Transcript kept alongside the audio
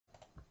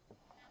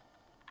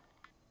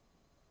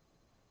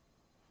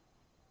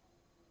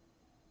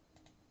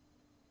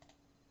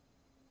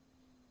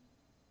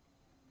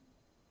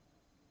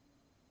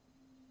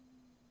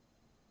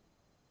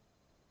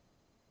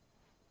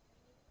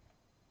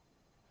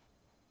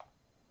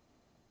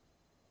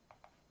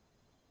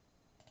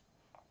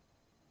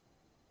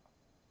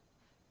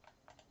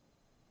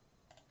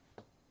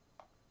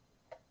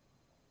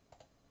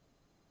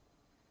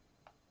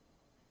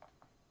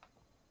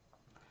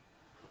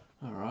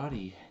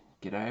Alrighty,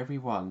 g'day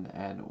everyone,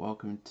 and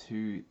welcome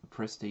to the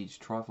Prestige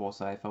Triforce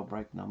AFL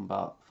break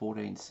number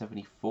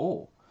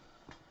 1474.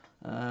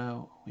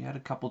 We had a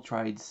couple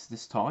trades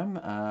this time.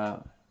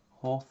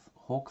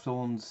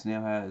 Hawthorns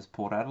now has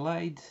Port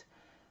Adelaide,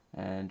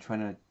 and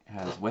Trenner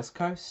has West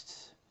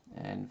Coast,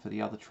 and for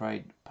the other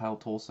trade, Pale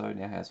Torso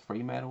now has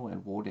Fremantle,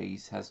 and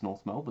Wardies has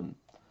North Melbourne.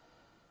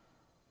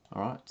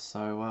 Alright,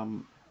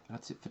 so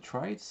that's it for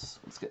trades.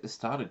 Let's get this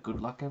started. Good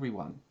luck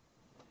everyone.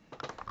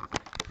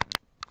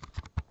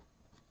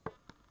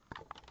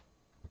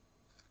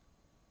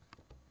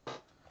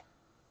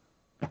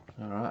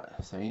 Alright,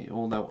 so you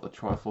all know what the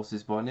Triforce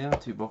is by now.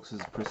 2 boxes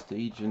of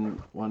Prestige and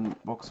 1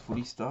 box of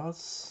Footy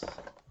Stars.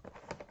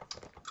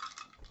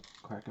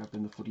 Crack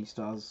open the Footy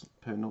Stars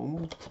per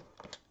normal.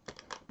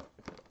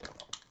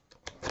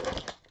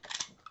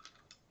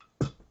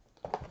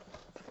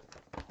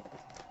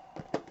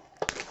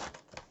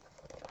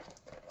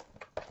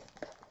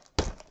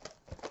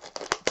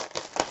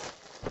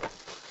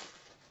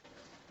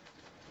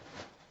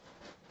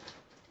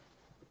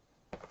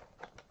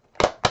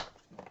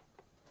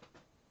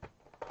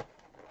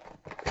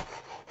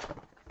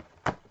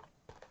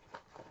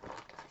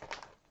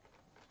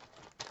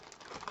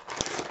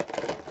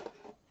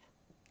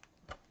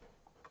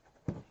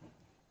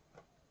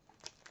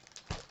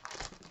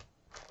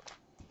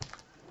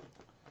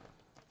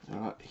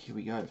 Alright, here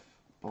we go.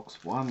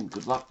 Box 1,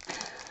 good luck.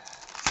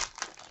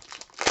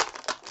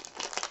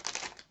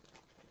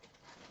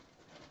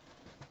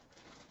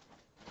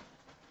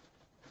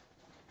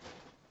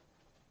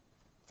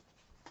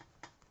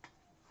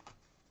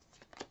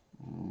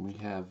 We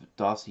have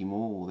Darcy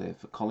Moore there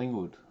for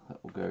Collingwood.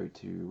 That will go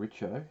to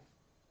Richo.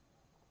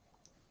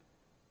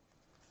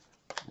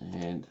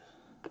 And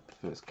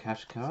first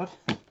cash card.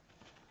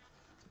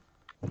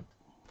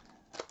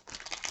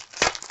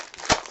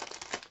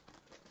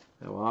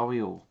 How are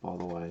we all, by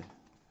the way?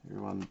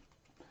 Everyone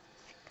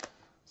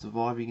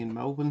surviving in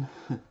Melbourne?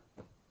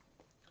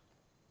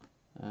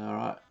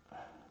 Alright,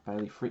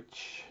 Bailey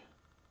Fritsch.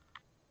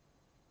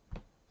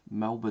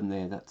 Melbourne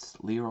there, that's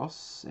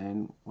Leros,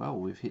 and well,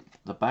 we've hit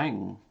the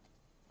bang.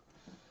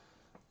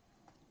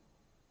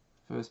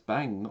 First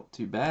bang, not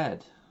too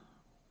bad.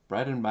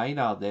 Braden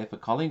Maynard there for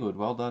Collingwood,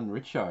 well done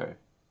Richo. That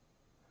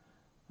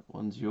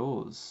one's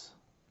yours.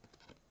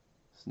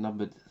 It's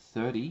numbered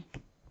 30.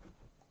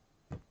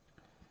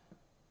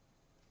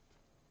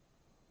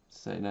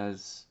 Seen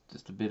as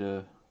just a bit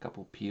of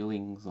couple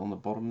peelings on the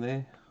bottom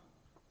there.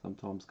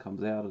 Sometimes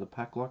comes out of the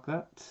pack like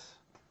that.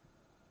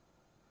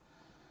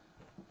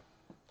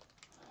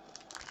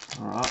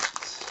 Alright.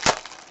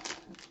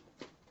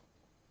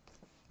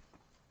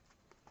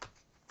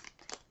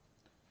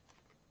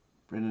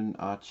 Brennan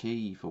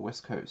Archie for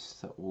West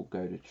Coast. That will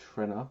go to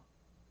Trenner.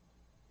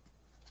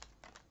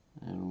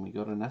 And we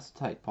got an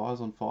acetate.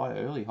 Pies on fire.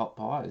 Early hot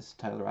pies.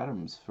 Taylor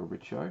Adams for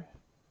Richo.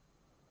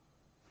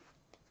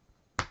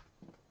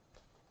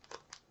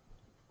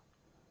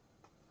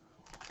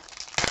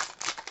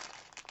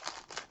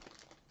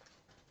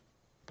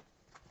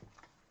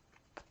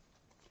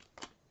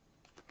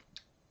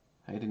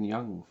 Hayden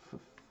Young for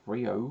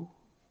Freo.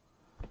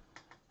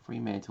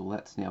 Fremantle,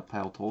 that's now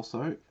Pale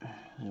Torso.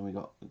 And we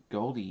got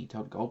Goldie,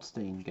 Todd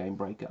Goldstein, Game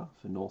Breaker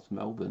for North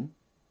Melbourne.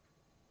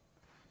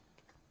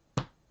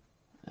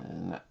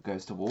 And that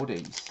goes to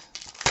Wardies.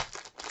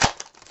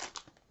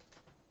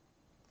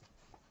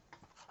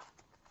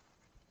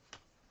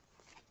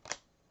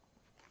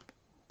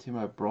 Tim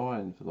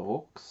O'Brien for the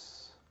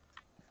Hawks.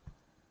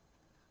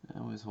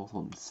 And where's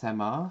Hawthorn?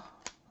 Samar.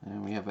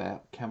 And we have our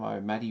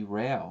camo Matty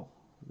Rao.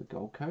 The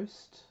Gold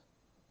Coast.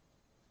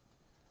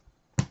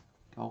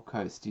 Gold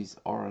Coast is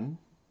Oran.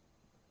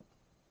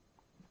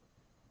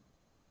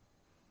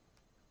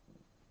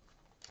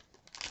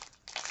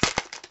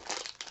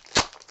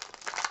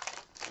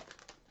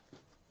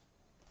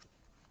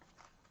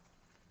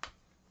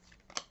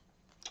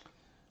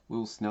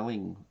 Will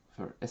Snelling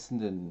for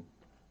Essendon.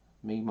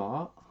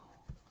 Mimar.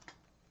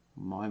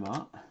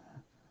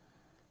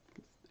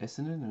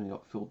 Essendon, and we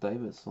got Phil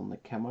Davis on the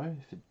camo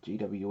for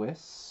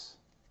GWS.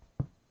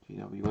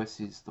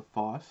 GWS is the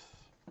Fife.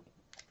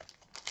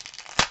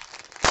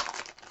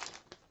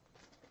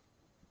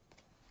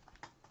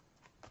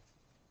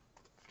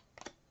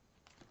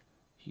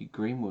 Hugh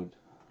Greenwood,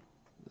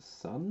 the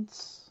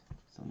Suns.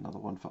 So another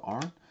one for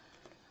Oren.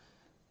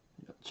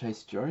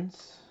 Chase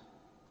Jones.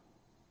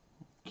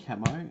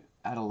 Camo,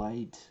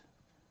 Adelaide.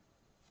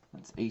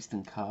 That's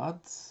Eastern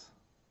Cards.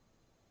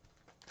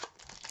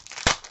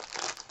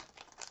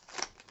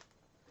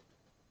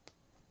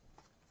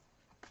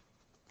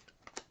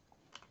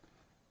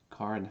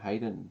 Kyron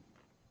Hayden,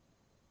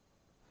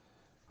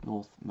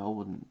 North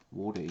Melbourne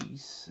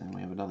Wardies, and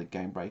we have another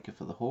game breaker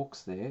for the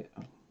Hawks there,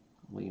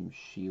 Liam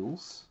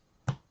Shields,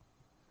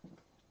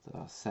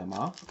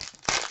 Samar,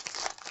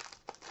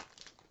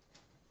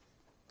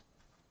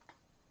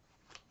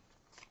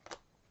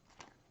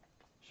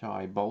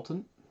 Shai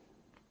Bolton,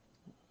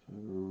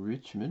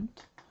 Richmond,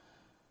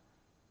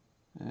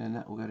 and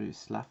that will go to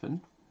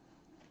Slaffen,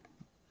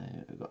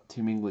 And we've got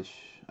Tim English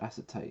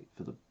acetate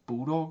for the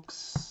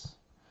Bulldogs.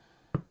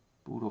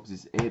 Bulldogs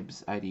is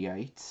Ebbs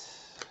 88.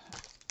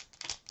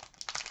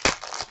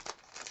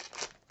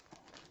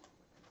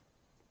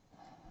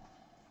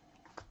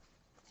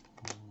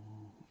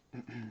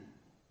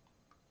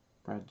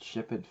 Brad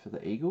Shepherd for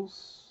the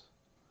Eagles.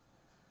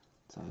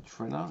 It's a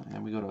Trenner.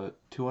 And we got a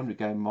 200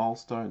 game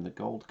milestone, the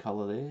gold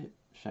colour there.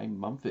 Shane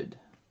Mumford.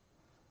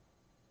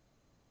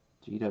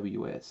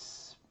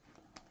 GWS.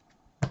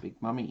 Big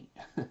Mummy.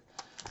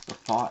 The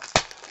fight.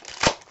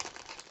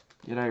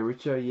 G'day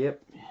Richo,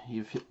 yep.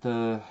 You've hit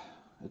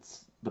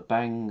it's the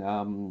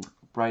bang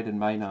Braden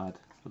Maynard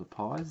for the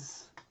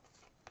Pies.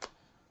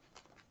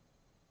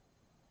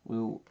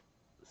 Will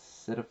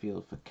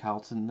Setterfield for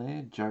Carlton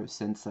there. Joe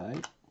Sensei.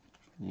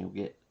 And you'll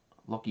get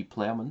Lockie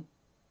Plowman.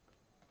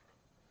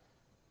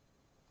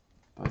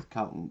 Both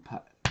Carlton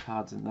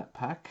cards in that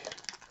pack.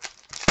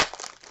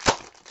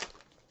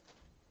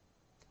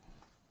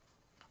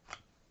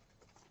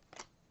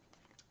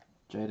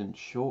 Jaden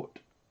Short.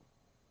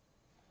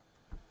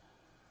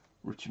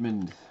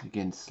 Richmond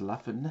against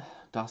Laffin.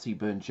 Darcy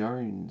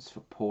Byrne-Jones for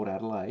Port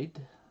Adelaide.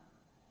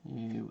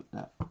 Yeah,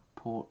 that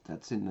Port,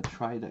 that's in the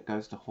trade that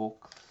goes to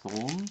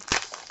Hawthorns.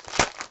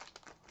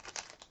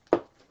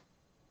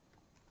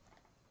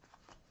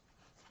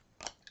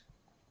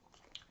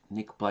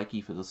 Nick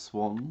Blakey for the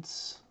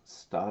Swans.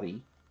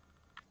 Starty.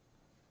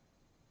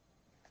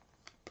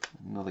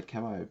 Another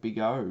camo. Big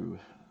O.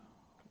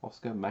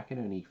 Oscar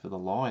McInerney for the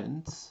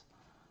Lions.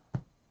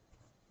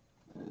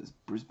 There's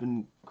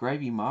Brisbane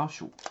Gravy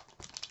Marshall.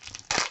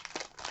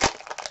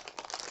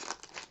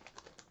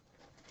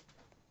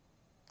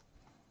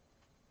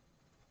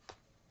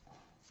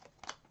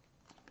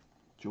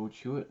 George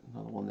Hewitt,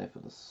 another one there for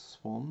the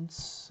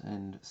Swans,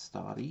 and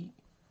Stardy.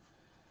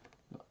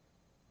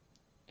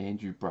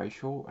 Andrew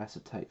Brayshaw,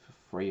 acetate for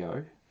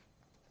Freo,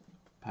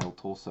 pale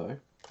torso.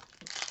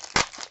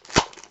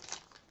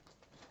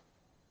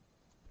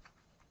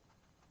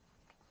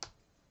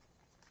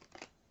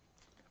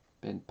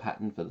 Ben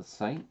Patton for the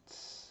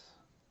Saints.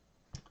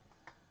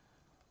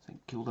 St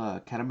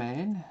Kilda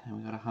Cataman, and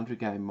we got a 100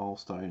 game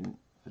milestone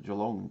for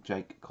Geelong,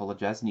 Jake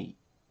Kolajasny.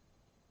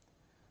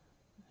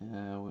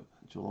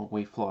 Geelong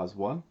Wee Flyers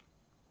 1.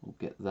 We'll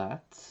get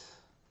that.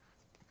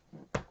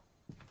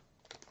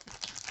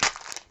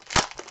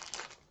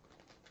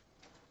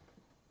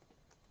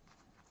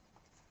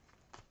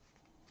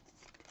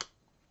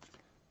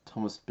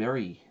 Thomas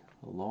Berry,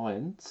 the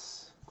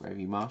Lions,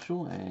 Gravy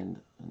Marshall,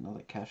 and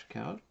another cash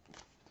card.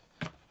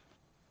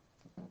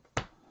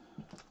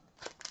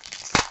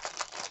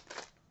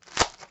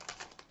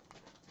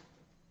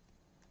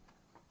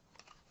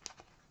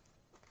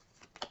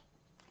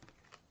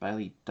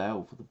 Bailey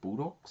Dale for the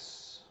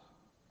Bulldogs.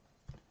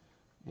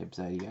 Ebbs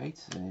 88,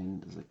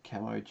 and there's a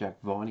camo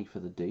Jack Viney for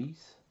the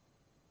D's.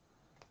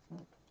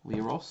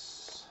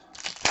 Leros.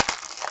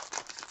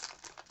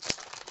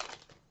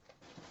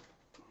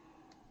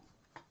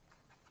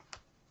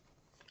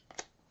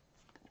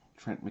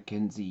 Trent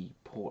McKenzie,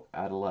 Port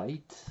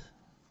Adelaide.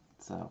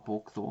 It's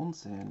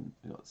Hawthorns, and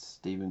we've got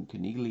Stephen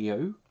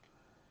Coniglio.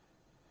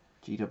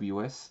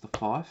 GWS, the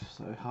 5,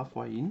 so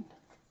halfway in.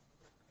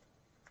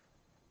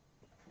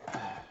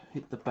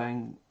 Hit the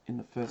bang in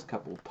the first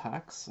couple of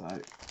packs, so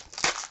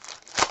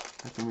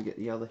hoping we get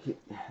the other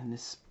hit in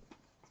this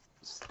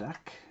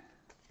stack.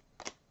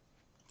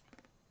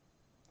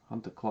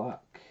 Hunter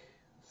Clark,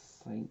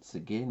 Saints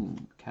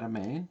again,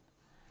 Cataman.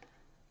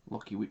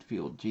 Lockie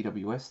Whitfield,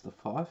 GWS, the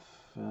 5,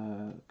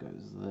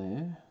 goes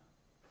there.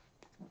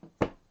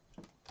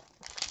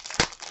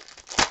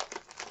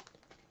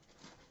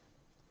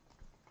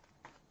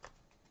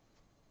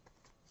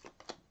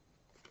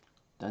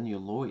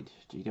 Daniel Lloyd,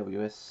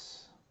 GWS,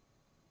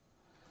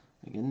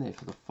 again there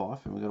for the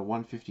 5, and we've got a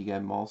 150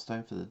 game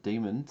milestone for the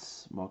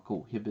Demons,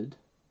 Michael Hibbard.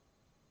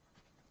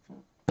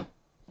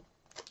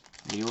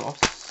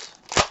 Leros.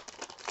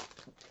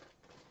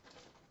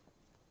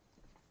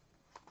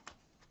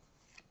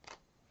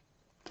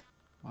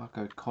 Mark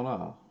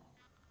O'Connor,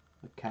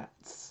 the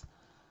Cats.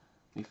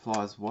 He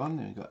Flies 1,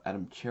 and we've got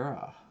Adam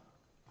Chera.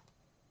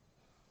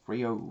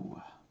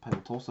 Freo,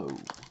 pale torso.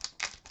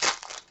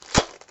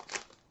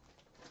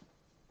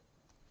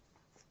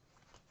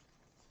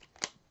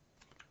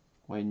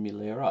 Wayne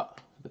Milera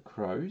for the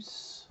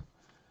Crows.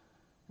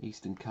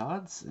 Eastern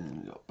cards, and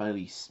we've got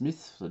Bailey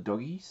Smith for the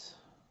Doggies.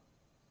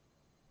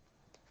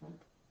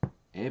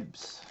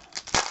 Ebbs.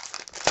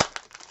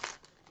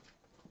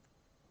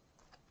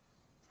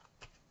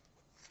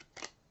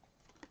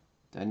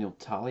 Daniel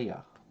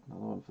Talia,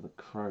 another one for the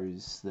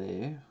Crows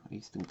there,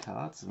 Eastern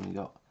cards, and we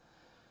got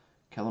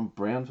Callum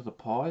Brown for the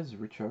Pies,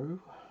 Richo.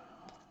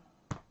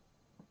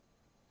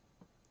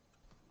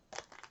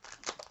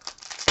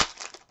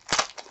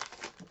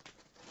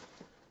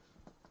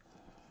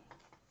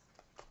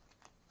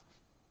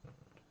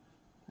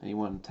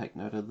 Anyone take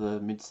note of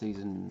the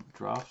mid-season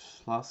draft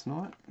last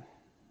night?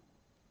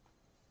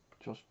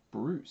 Josh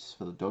Bruce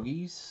for the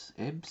Doggies,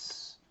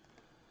 Ebbs.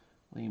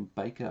 Liam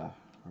Baker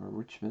for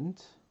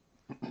Richmond.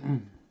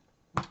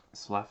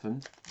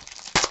 Slaffen.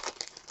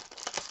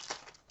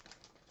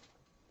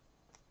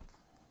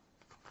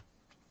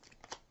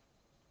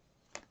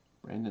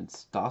 Brandon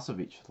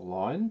Starcevic for the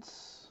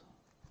Lions.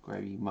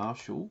 Gravy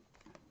Marshall.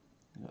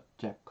 We got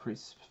Jack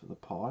Crisp for the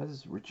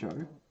Pies.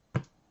 Richo.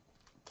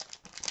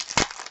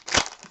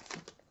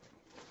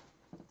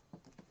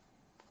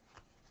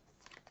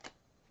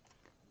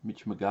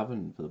 Mitch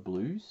McGovern for the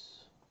Blues.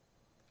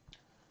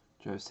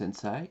 Joe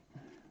Sensei.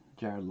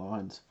 Jared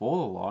Lyons for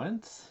the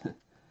Lions.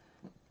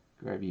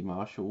 Gravy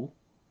Marshall.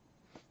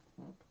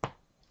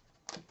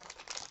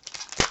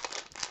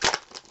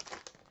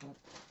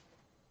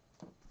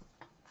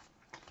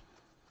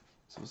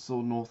 So I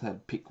saw North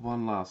had pick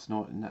 1 last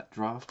night in that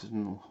draft,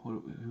 and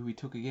who we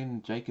took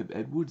again? Jacob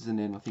Edwards, and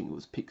then I think it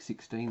was pick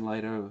 16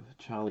 later of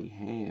Charlie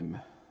Ham.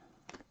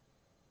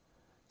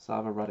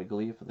 Sava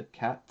Radaglia for the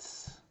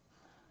Cats.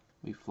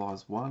 We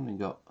Flies 1 and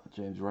got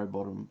James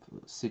Rowbottom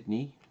for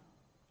Sydney.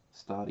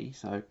 Starty.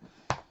 So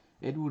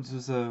Edwards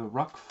was a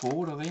ruck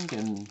forward, I think,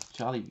 and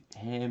Charlie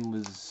Ham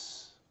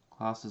was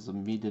classed as a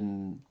mid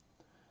and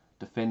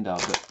defender,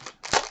 but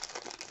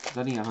he's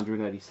only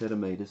 180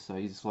 centimetres, so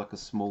he's like a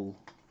small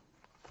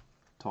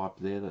type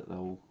there that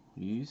they'll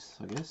use,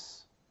 I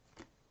guess.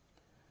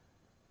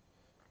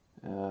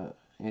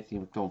 Anthony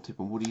McDonald, Tip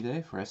and Woody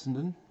there for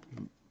Essendon.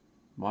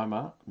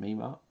 Mima,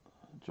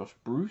 Josh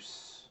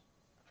Bruce.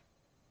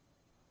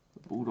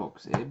 The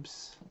Bulldogs,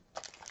 Ebbs.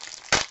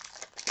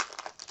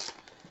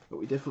 But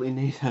we definitely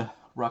need a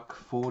ruck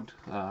forward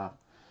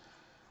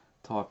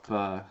type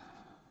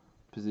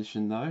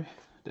position though.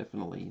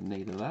 Definitely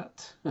needed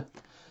that.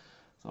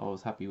 So I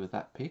was happy with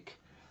that pick.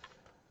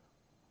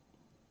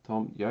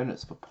 Tom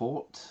Jonas for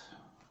Port.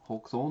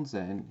 Hawthorns,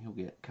 and he'll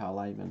get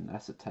Carlaven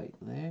acetate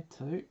there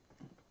too.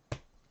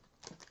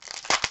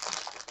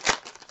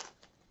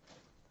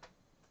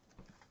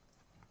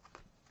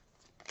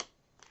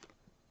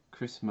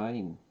 Chris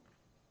Main.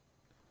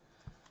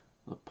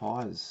 The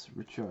Pies,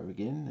 Richo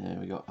again. And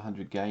we got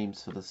 100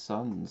 games for the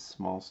Suns.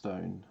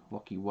 Milestone,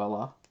 Lockie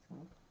Weller.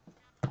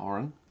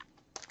 Oren.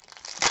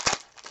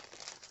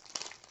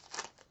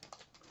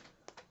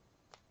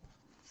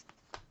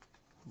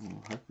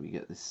 Hope we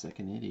get this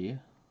second hit here.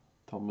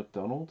 Tom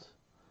McDonald.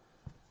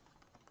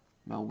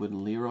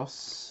 Melbourne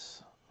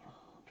Leros.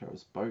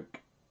 Travis Boak.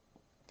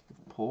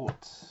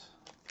 Port.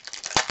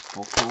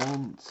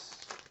 Hawthorns.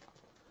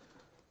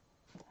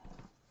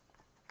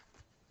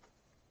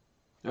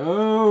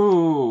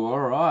 Oh,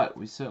 alright.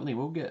 We certainly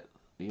will get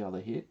the other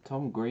hit.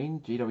 Tom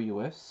Green,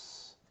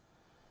 GWS.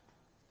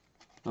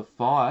 The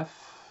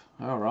Fife.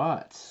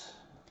 Alright.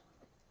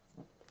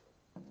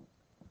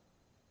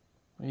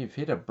 We've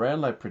hit a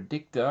Brownlow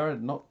predictor.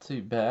 Not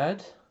too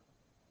bad.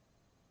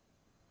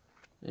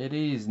 It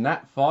is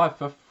Nat 5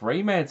 for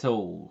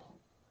Fremantle.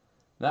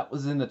 That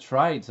was in the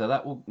trade, so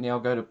that will now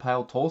go to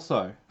Pale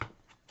Torso.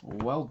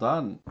 Well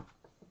done.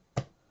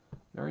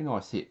 Very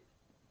nice hit.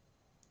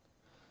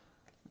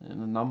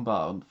 And a number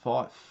on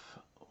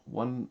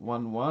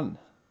 5111.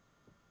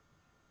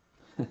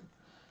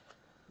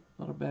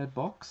 Not a bad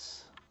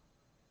box.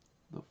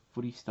 The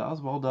Footy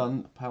Stars. Well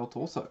done, Pale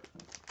Torso.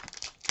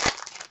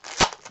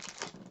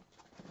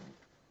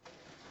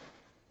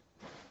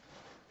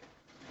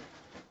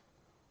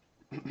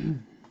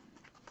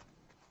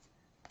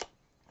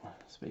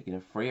 Speaking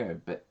of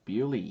Freo, Bet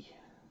Bewley.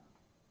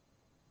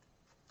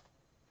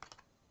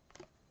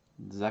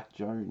 Zach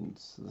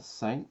Jones, the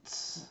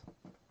Saints.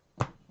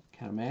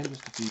 Cataman,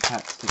 just a few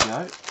packs to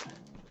go.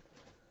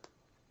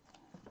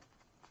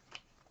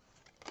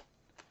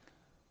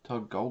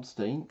 Todd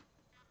Goldstein.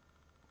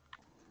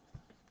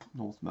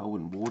 North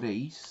Melbourne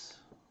Wardies.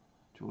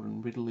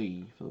 Jordan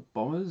Ridley for the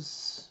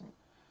Bombers.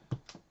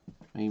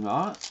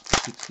 Mimart,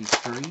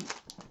 63.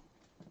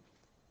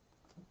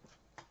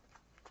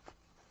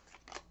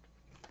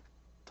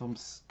 Tom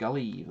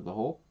Scully for the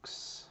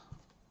Hawks.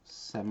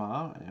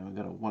 Samar, and we've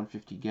got a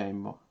 150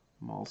 game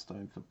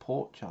milestone for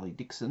Port. Charlie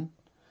Dixon.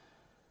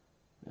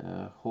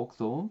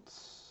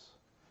 Hawthorns.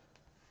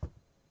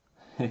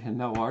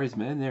 No worries,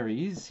 man. There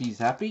he is. He's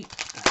happy.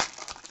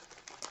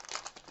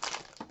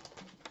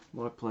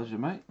 My pleasure,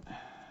 mate.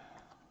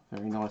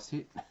 Very nice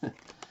hit.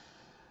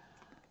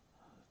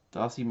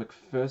 Darcy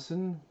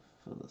McPherson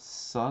for the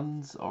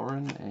Suns,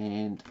 Oren,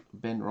 and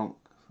Ben Ronk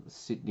for the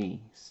Sydney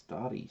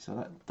Starty. So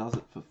that does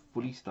it for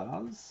Footy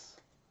Stars.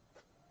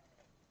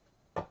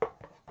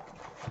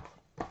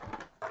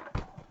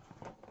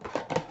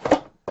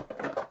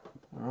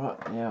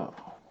 Alright, now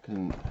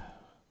can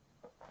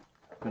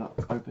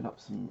open up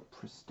some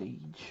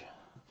Prestige.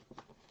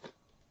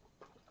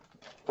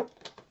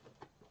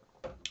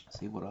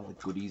 See what other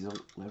goodies are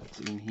left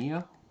in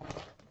here.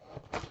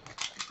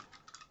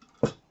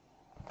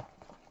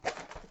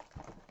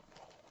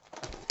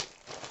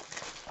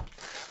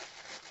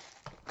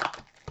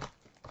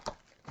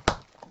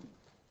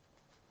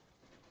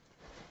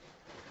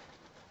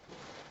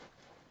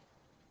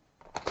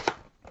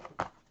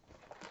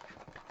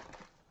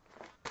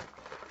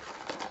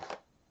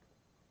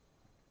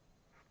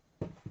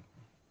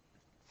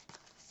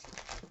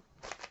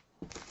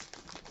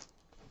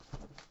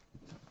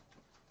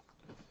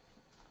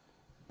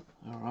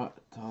 Alright,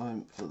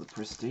 time for the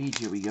Prestige.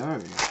 Here we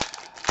go.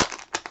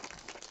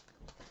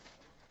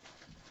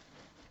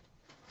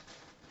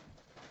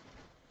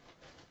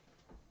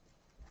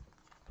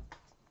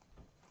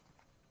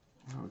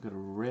 I've got a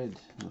red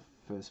in the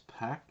first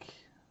pack.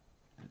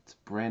 It's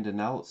Brandon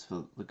Ellis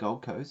for the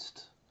Gold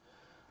Coast.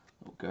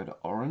 We'll go to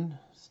Oren.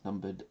 It's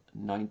numbered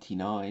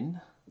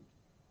 99.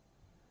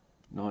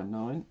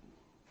 99.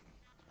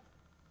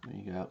 There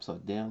you go,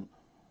 upside down.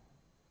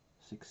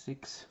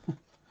 66.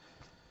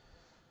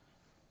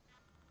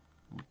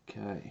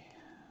 Okay.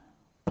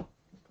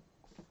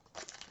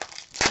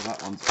 So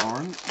that one's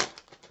Oren.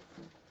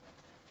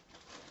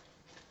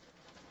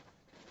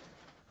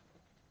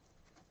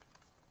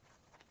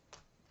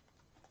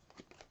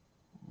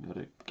 Got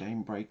a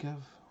game breaker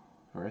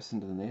for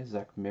Essendon there,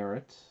 Zach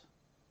Merritt.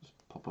 Just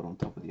pop it on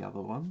top of the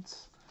other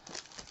ones.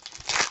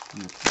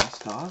 And the 4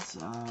 stars.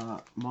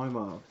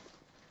 MoMA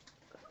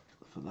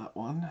for that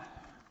one.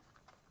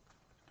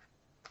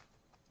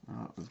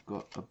 Right, we've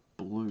got a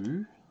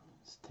blue.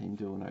 This team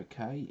doing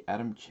okay.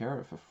 Adam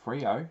Chera for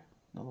Freo.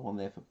 Another one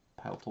there for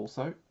Pale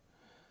Torso.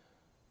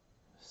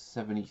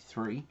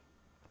 73.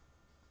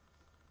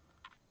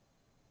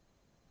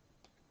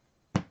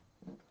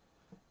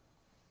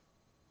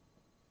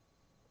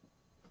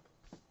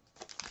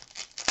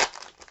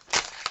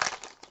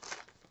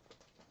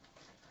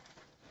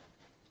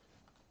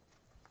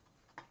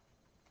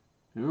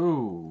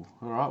 Ooh,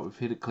 alright, we've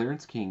hit a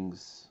Clearance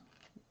Kings.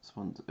 This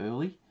one's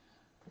early.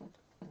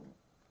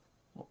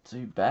 Not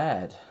too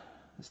bad.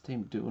 This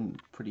team doing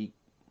pretty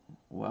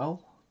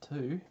well,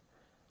 too.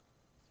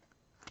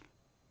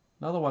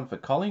 Another one for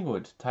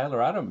Collingwood.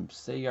 Taylor Adams.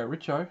 CEO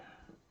Richo.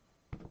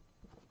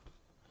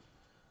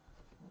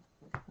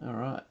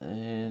 Alright,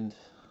 and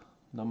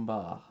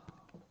number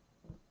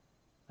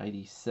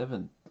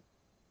 87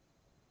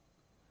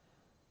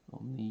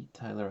 on the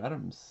Taylor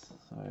Adams.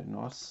 So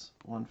nice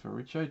one for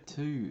Richo.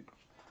 2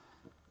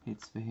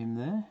 hits for him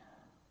there.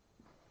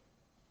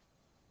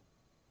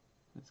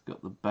 It's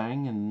got the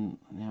bang and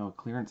now a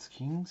Clearance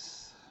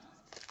Kings.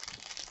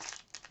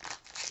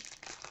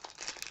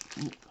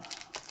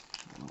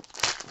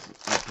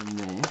 Open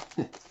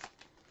there.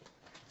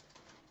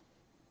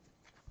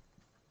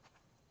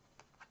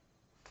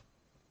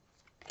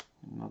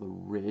 Another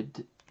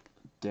red.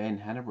 Dan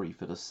Hanbury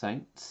for the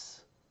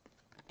Saints.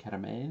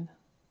 Cataman.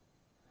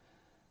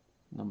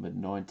 Number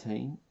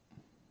 19.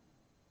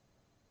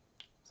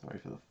 Sorry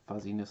for the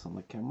fuzziness on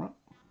the camera.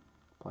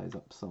 Plays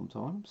up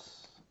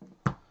sometimes.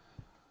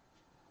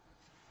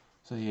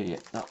 So yeah,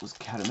 that was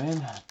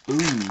Cataman.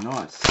 Boom,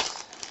 nice.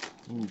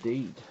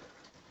 Indeed.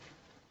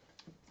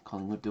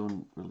 Collingwood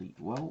doing really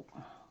well.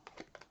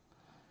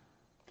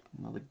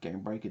 Another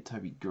game breaker,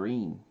 Toby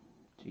Green.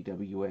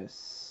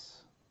 GWS.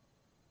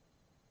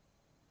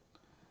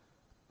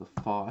 The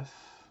 5.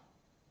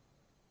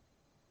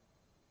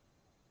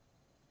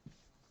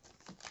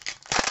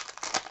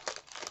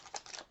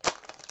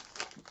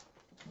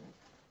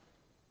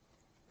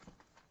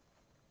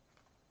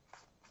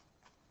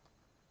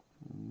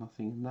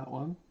 Nothing in that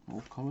one.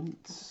 More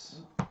comments.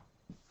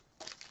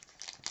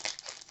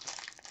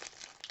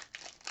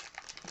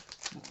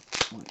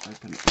 Might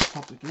open it the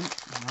top again.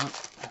 Alright.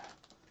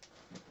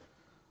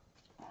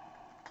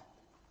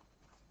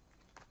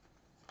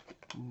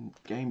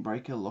 Game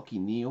breaker, Lockie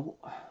Neal.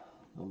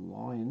 The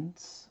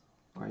Lions.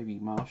 Gravy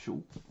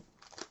Marshall.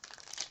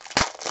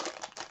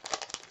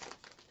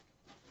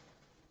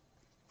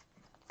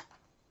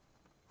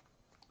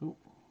 Oh,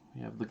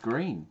 we have the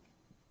green.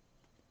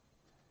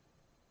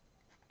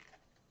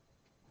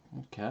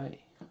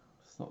 Okay,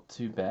 it's not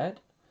too bad.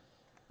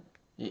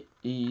 It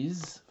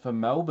is for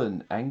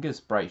Melbourne, Angus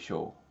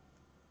Brayshaw.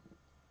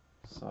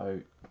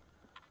 So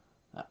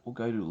that will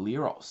go to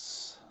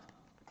Leros.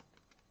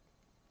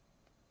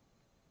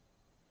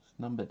 It's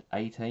numbered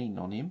 18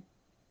 on him.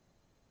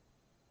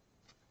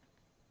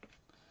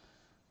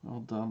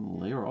 Well done,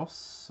 Leros.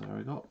 So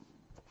we got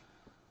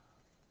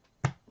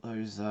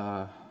those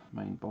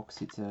main box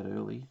hits out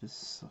early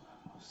this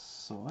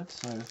side.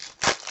 So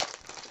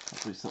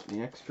hopefully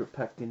something extra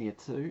packed in here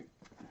too.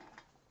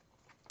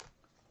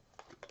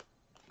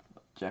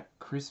 Jack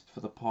Crisp for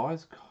the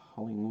Pies,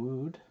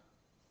 Collingwood.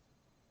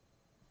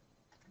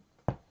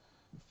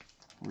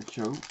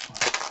 Richo.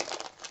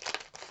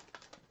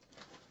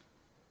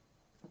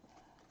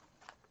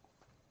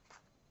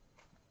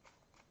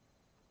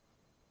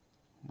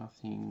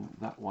 Nothing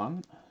that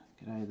one.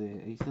 G'day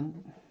there,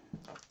 Ethan.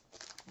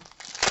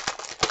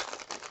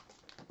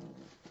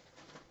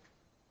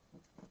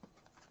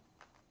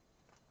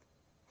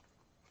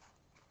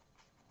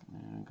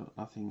 And got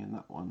nothing in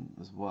that one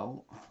as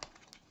well.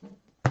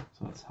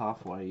 So it's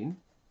halfway in.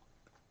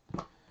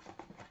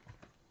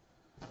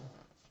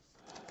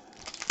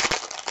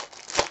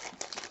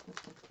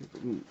 If we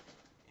can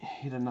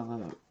hit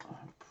another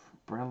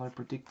Brownlow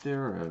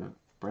predictor or a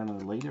Brownlow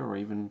leader or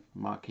even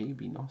marquee,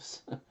 be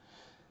nice.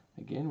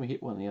 Again, we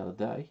hit one the other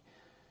day.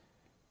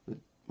 The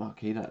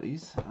marquee, that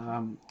is.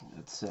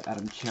 It's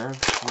Adam Chera,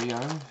 Rio,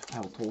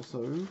 Cal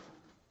Torso.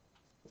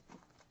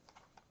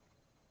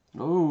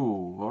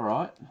 Oh,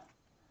 alright.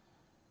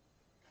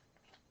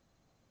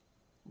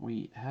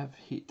 We have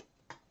hit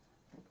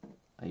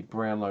a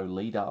Brownlow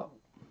leader.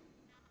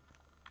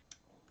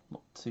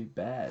 Not too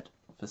bad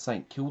for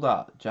St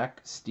Kilda, Jack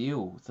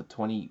Steele with the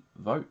 20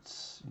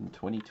 votes in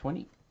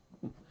 2020.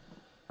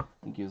 I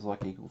think he was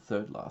like equal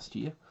third last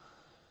year.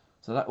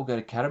 So that will go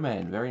to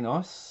Cataman. Very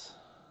nice.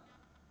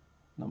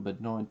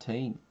 Numbered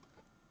 19.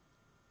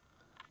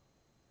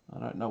 I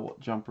don't know what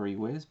jumper he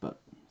wears,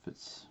 but if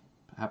it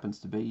happens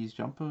to be his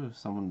jumper, if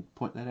someone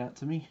point that out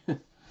to me.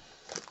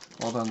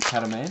 Well done,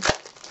 Cataman.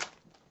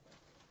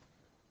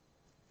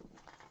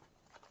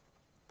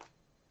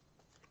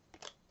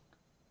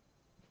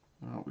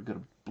 Alright, we've got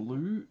a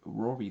blue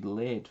Rory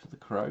Laird for the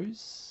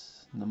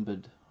Crows.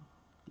 Numbered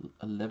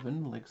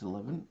 11, legs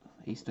 11.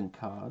 Eastern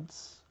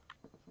Cards.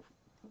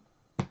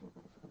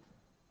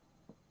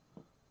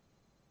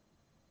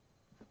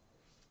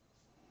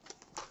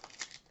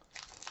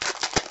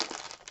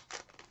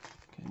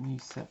 Can you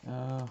say,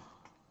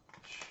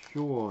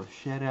 sure,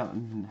 shout out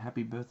and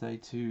happy birthday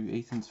to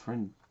Ethan's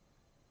friend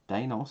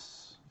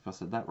Danos, if I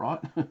said that right.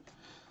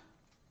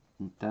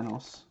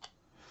 Danos.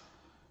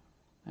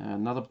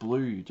 Another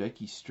blue,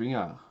 Jakey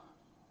Stringer.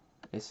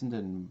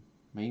 Essendon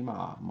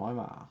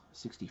Mima,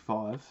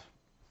 65.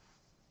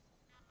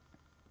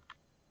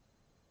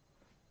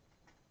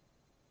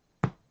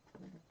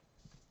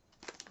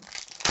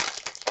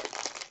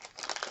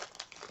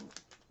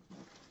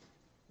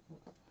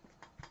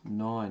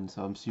 Nine,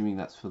 so I'm assuming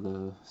that's for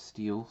the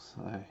steel,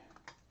 so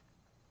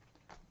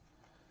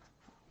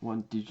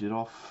one digit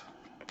off,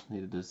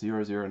 needed a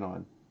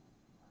 009.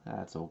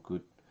 That's all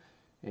good.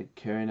 Ed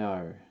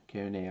Kernow,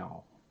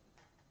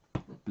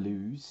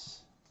 Blues,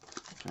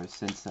 Joe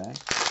Sensei,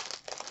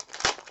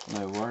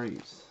 no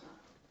worries.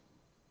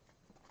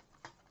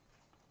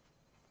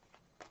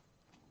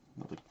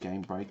 Another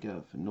game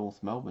breaker for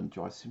North Melbourne,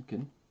 Jai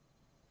Simpkin.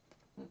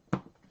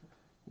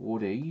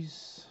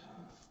 Wardies.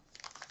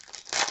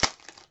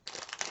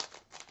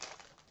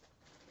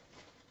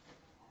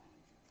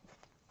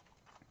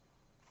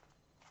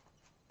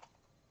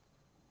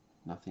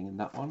 Nothing in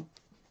that one.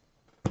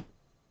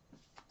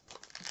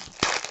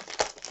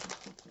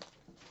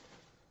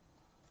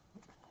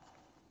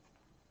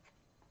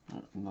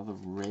 Another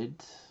red.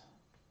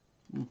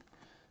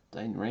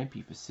 Dane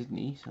Rampy for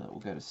Sydney, so that will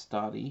go to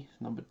Stardy.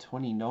 Number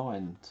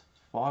 29,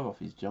 5 off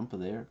his jumper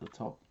there at the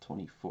top.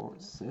 24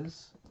 it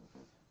says.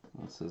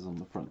 Well, it says on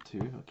the front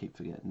too. I keep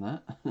forgetting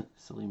that.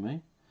 Silly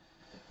me.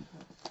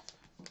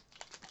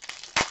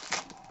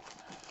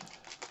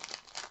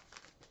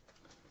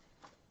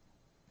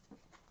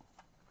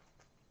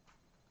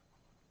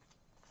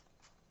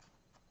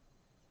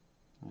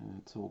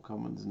 It's all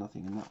commons,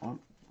 nothing in that one.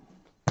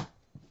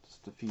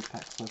 Just a few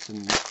packs left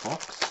in this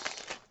box.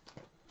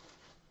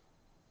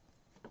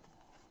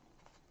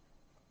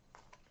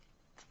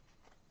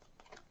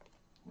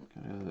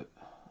 Got a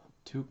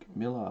Took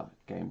Miller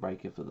game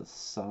breaker for the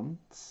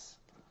Suns.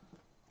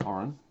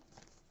 Oren.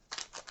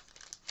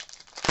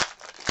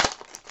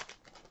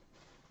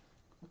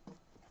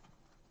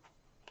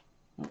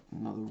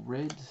 Another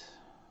red.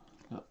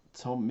 Got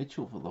Tom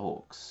Mitchell for the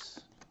Hawks.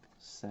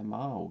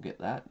 Samar will get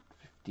that.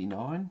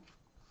 59.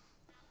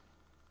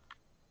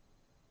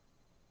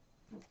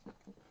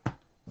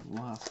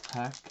 Last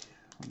pack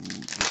on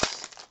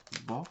this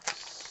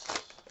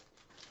box.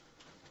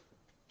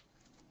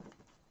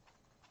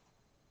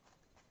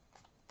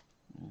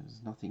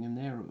 There's nothing in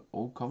there,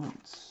 all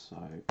comments, so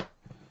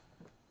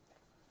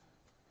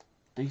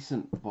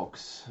decent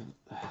box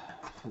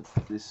for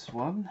this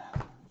one.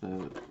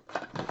 The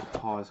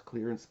Pies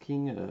Clearance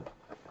King, a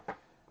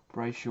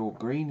Brayshaw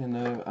Green,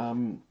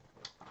 and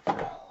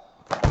a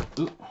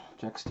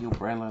Jack Steele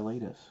Brownlow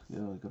leader. Yeah,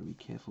 I've got to be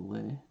careful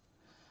there.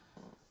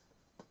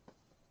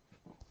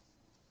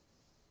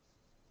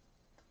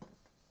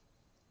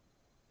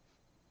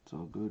 It's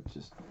all good,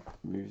 just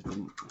move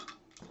them.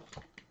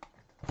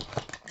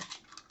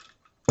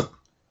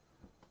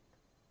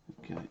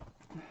 Okay.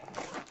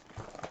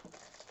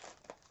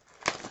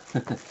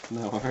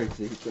 No worries,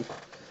 Ethan.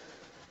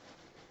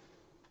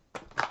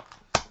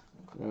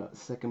 Alright,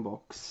 second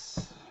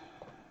box.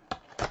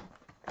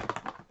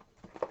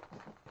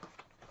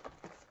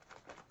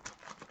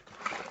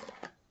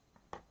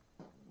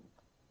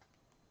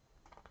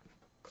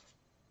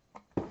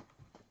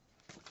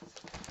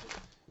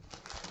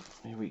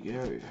 Here we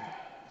go.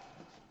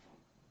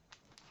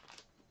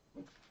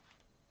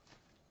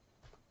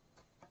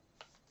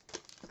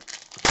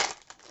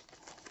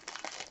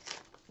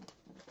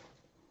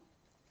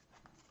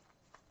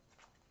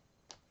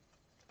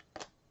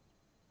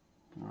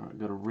 Alright,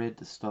 got a red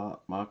to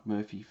start. Mark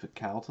Murphy for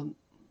Carlton.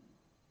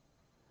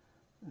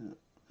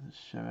 Let's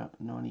show out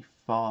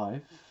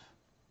 95.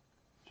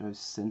 Joe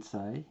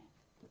Sensei.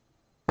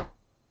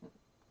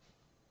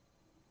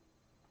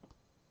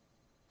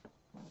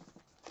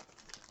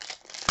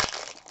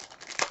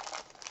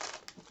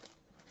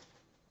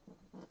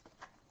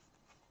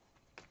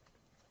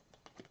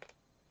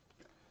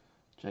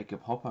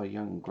 Jacob Hopper,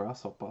 Young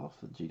Grasshopper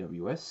for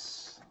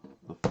GWS,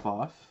 the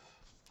 5.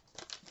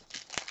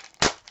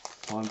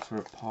 Time for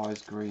a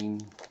Pies Green,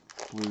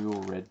 blue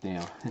or red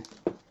now.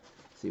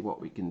 See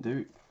what we can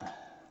do.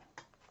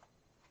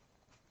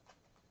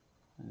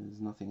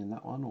 There's nothing in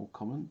that one, all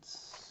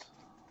comments.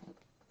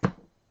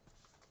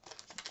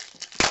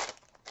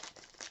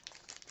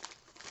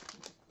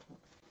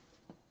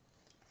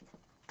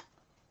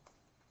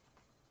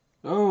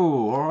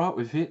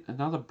 we've hit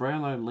another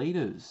Brownlow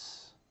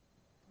leaders.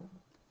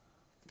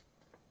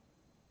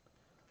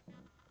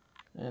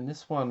 And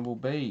this one will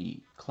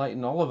be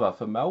Clayton Oliver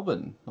for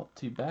Melbourne. Not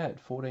too bad.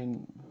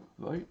 14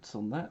 votes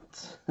on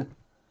that.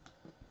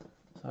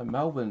 So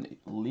Melbourne,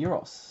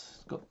 Liros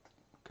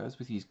goes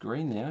with his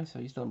green now, so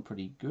he's done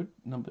pretty good.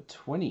 Number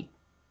 20.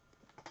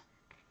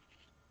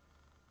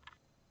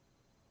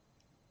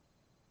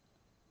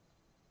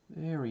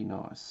 Very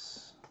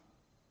nice.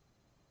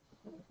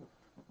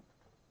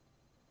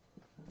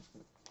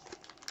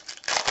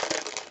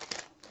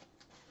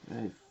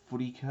 Okay,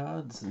 footy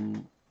cards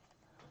and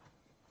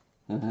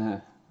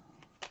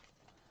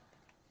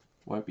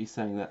won't be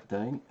saying that,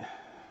 Dane.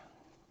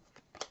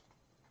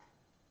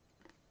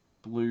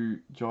 Blue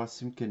Jai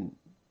Simpkin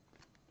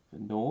for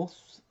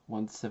North,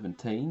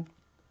 117.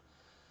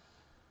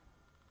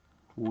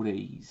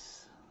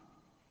 Woodies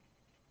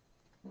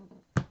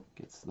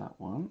gets that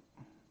one.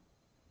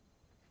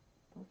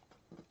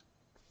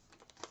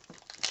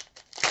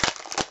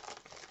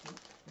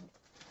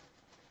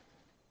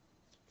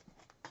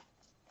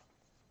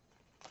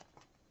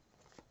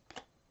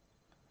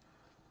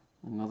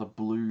 Another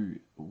blue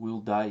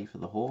Will Day for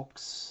the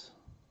Hawks,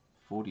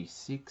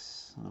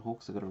 46. The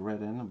Hawks have got a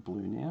red and a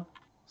blue now.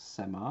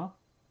 Samar.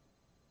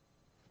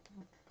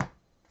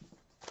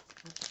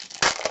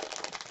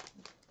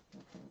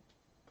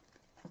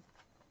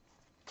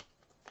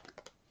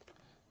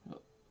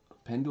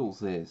 Pendles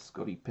there,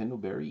 Scotty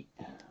Pendlebury,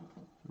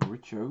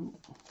 Richo.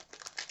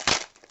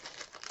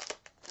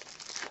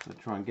 So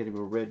try and get him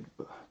a red,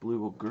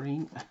 blue or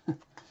green.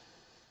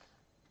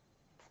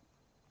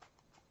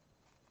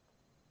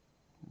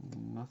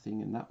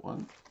 Nothing in that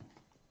one.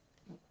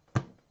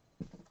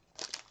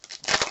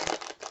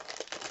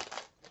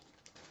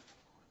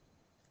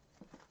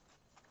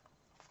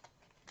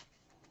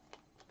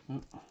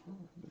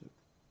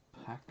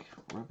 Pack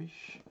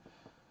rubbish.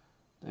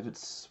 David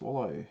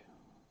Swallow,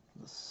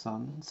 the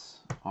Suns,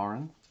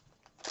 Oren.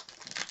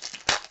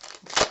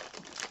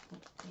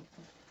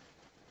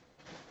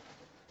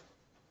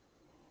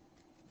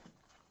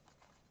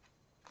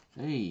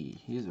 Hey,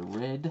 here's a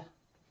red.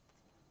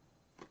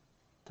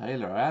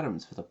 Taylor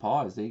Adams for the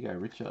Pies. There you go,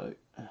 Richo.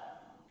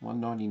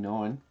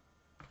 199.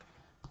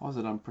 Pies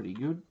have done pretty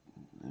good.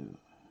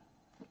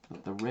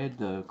 Got the red,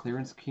 the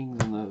Clearance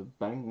Kings and the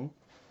bang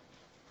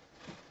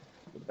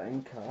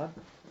card.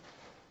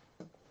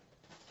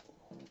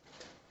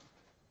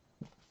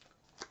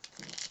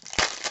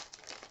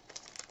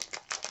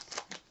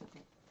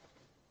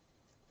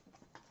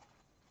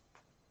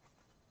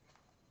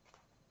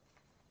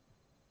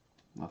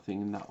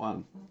 Nothing in that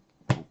one.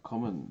 All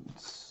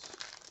commons.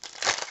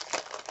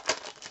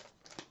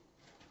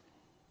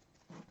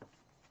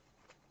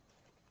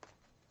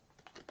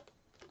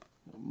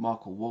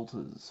 Michael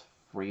Walters,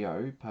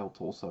 Frio, Pale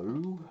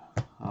Torso,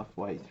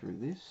 halfway through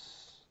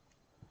this.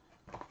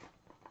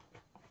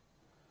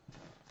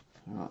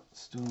 Alright,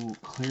 still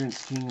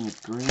Clearance King in the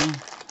green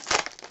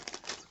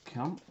to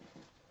come.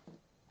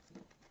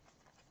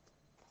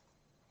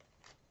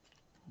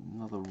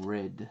 Another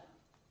red.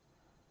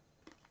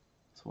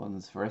 This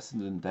one's for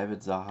Essendon,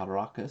 David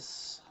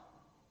Zaharakis.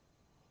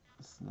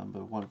 It's number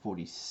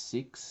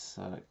 146,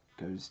 so it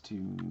goes to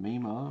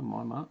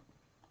Mima.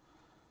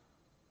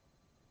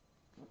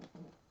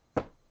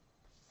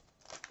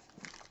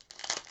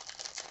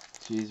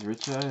 Cheers,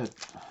 Richo.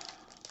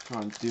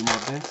 Try and do my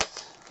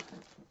best.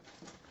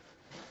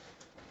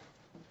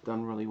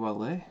 Done really well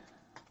there.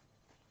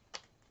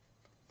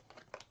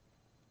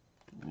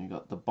 And you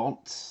got the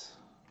Bonts,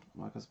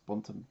 Marcus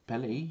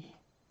Bontempelli.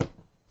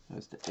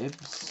 Goes to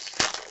Ebbs.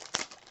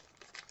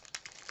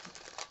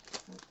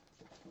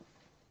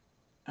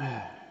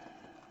 There's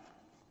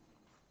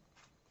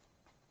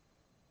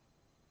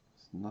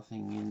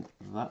nothing in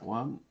that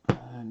one.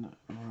 And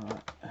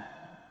right.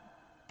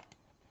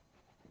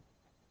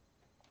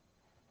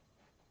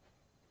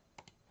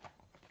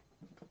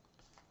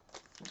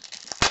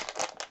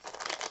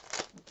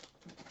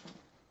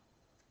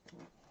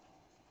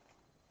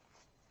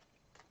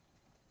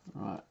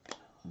 Right,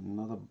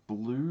 another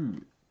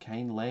blue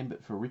Kane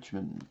Lambert for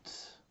Richmond,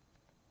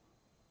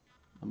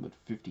 numbered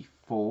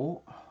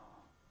 54.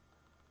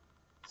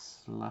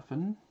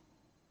 Slaffen.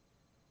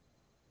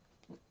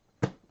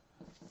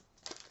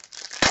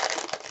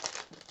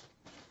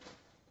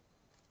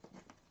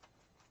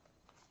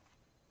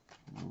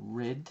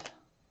 Red.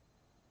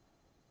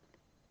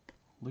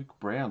 Luke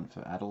Brown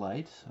for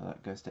Adelaide. So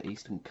that goes to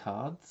Eastern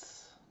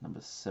Cards,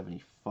 number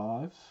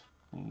 75.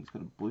 I think he's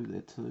got a blue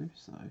there too.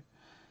 So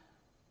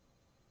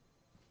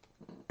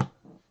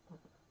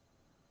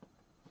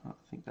I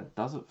think that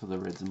does it for the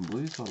reds and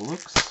blues by the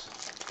looks.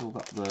 Filled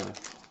up the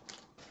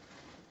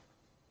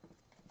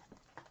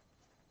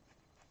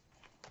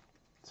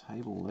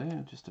table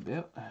there just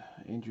about.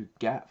 Andrew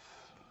Gaff,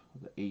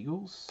 the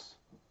Eagles.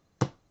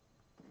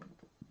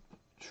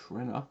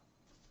 Trenner.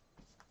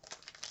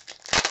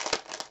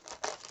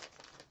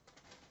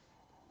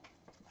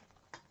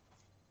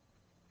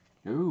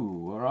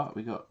 Ooh, alright,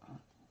 we got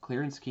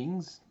Clearance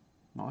Kings.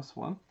 Nice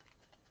one.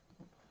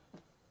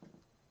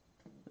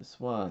 This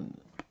one,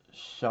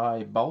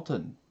 Shy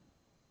Bolton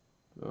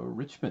for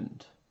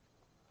Richmond.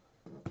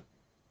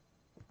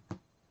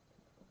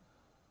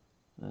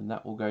 And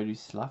that will go to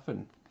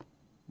Slaffen.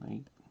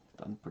 He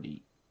done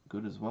pretty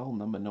good as well.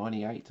 Number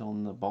 98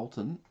 on the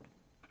Bolton.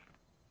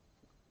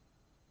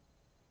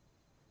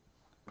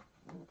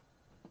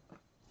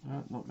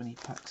 Not many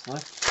packs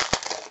left.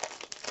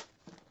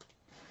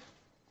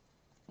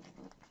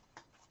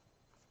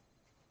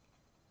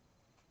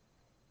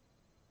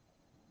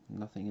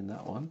 Nothing in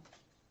that one.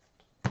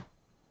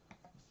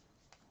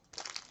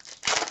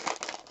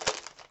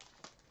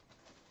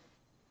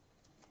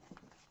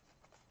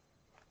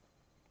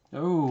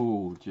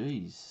 Oh,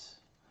 geez.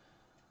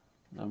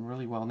 Done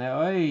really well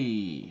now.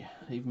 Hey,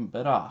 even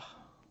better.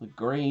 The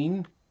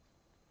green.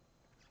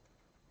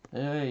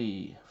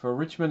 Hey, for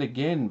Richmond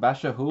again,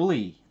 Basha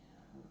Hooley.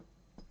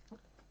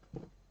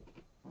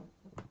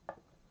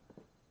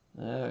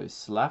 Oh,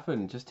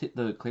 Slaffen just hit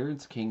the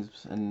clearance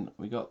kings, and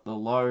we got the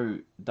low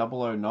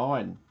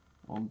 009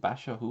 on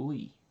Basha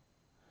Hooley.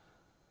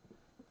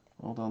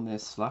 Well done there,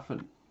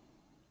 Slaffen.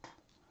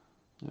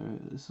 So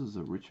this is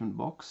a Richmond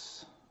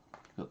box.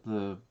 Got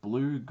the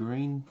blue,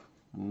 green,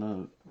 and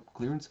the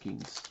clearance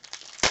kings.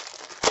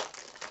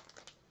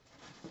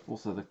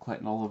 Also the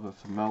Clayton Oliver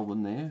for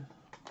Melbourne there.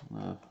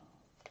 For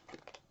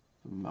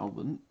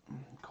Melbourne,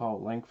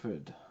 Kyle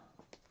Langford.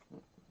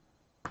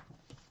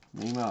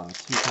 Nima,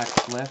 2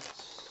 packs left.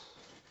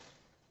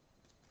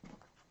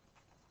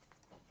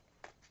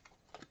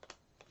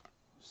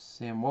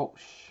 Sam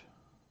Walsh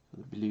for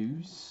the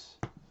Blues.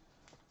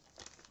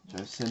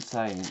 Joe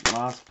Sensei,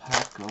 last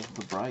pack of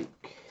the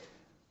break.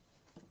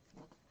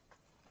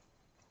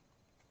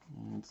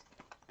 And it's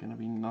going to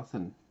be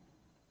nothing.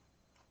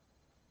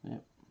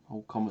 Yep,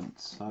 all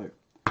comments. So,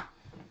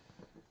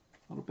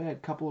 not a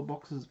bad couple of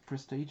boxes of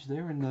prestige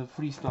there, and the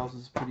Footy Styles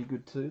is pretty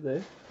good too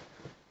there.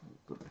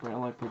 Got the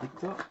Brownlow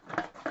Predictor.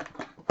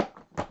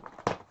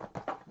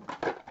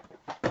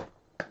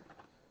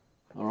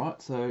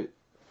 Alright, so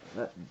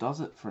that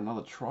does it for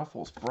another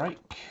Triforce break.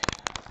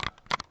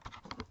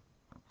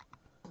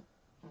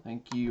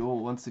 Thank you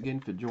all once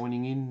again for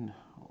joining in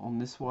on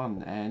this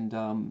one, and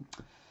don't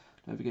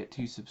forget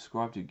to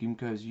subscribe to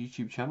Gimko's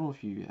YouTube channel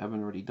if you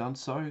haven't already done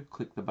so.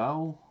 Click the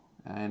bell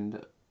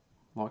and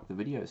like the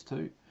videos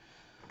too.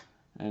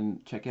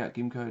 And check out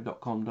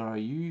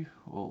gimko.com.au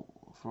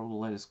for all the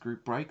latest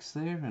group breaks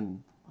there,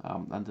 and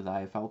under the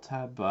AFL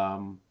tab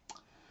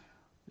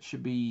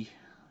should be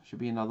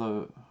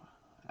another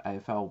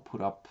AFL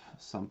put up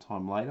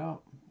sometime later.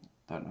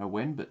 Don't know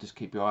when, but just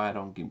keep your eye out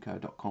on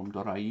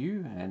gimko.com.au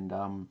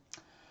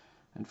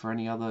and for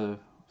any other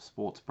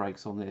sports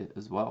breaks on there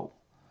as well.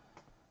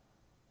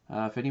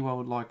 If anyone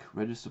would like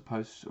register,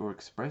 post or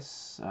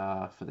express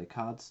for their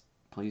cards,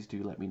 please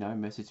do let me know.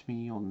 Message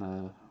me on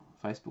the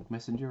Facebook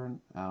Messenger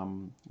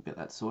and get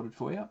that sorted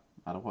for you.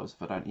 Otherwise,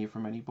 if I don't hear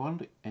from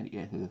anybody,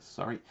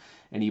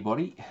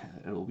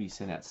 it'll be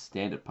sent out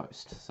standard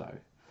post. So,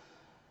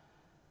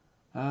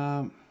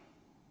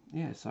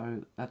 yeah,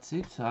 so that's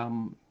it.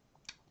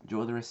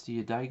 Enjoy the rest of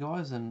your day,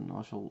 guys, and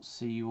I shall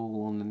see you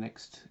all on the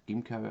next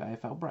Gimko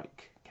AFL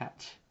break.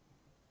 Catch.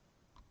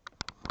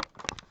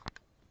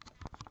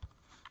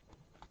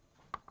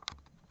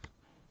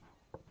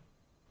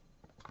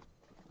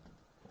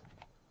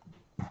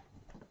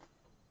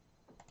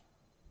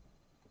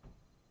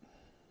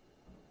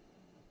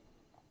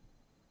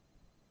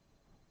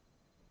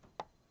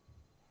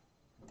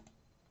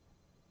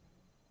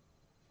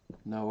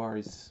 No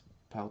worries,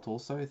 Palt.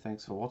 Also,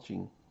 thanks for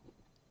watching.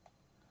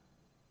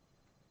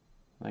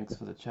 Thanks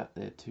for the chat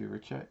there too,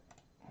 Richo.